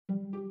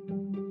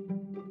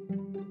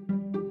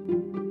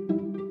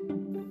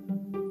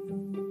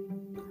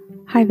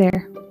Hi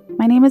there,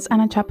 my name is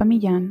Ana Chapa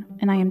Millán,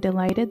 and I am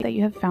delighted that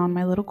you have found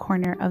my little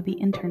corner of the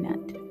internet.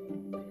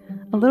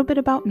 A little bit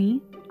about me: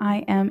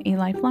 I am a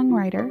lifelong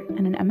writer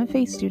and an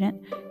MFA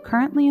student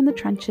currently in the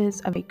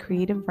trenches of a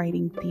creative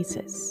writing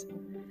thesis.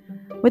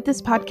 With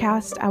this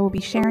podcast, I will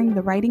be sharing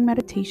the writing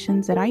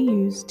meditations that I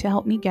use to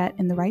help me get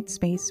in the right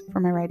space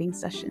for my writing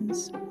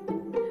sessions.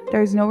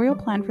 There is no real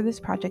plan for this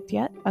project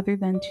yet, other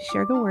than to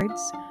share the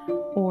words,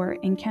 or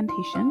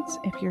incantations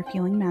if you're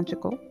feeling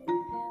magical,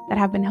 that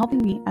have been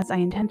helping me as I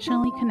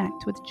intentionally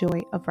connect with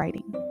joy of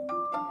writing.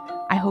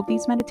 I hope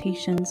these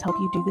meditations help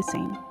you do the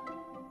same.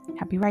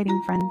 Happy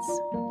writing, friends.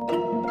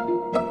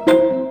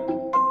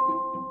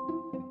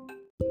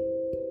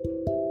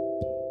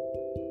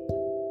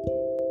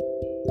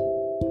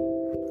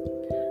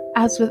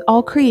 As with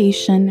all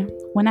creation,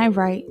 when I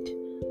write,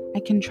 I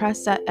can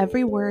trust that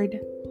every word,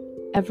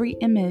 every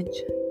image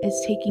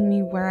is taking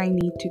me where I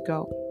need to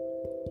go.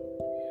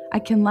 I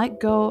can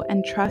let go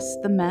and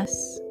trust the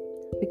mess,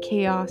 the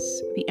chaos,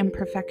 the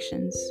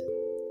imperfections.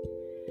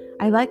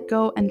 I let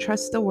go and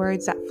trust the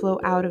words that flow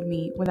out of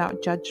me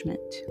without judgment.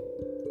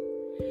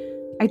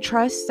 I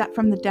trust that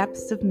from the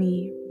depths of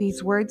me,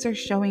 these words are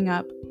showing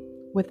up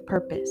with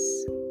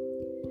purpose.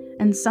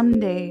 And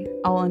someday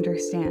I'll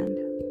understand,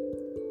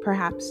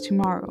 perhaps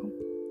tomorrow.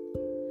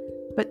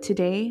 But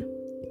today,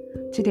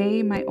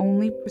 my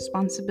only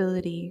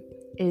responsibility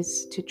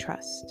is to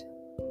trust.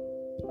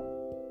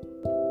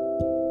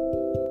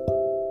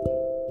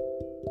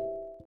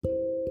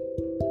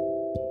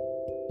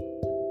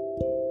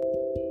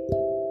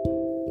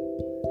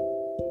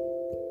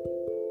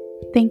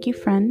 Thank you,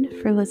 friend,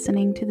 for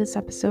listening to this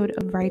episode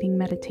of Writing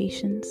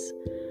Meditations.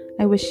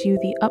 I wish you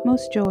the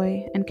utmost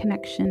joy and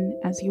connection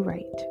as you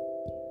write.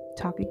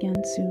 Talk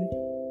again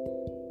soon.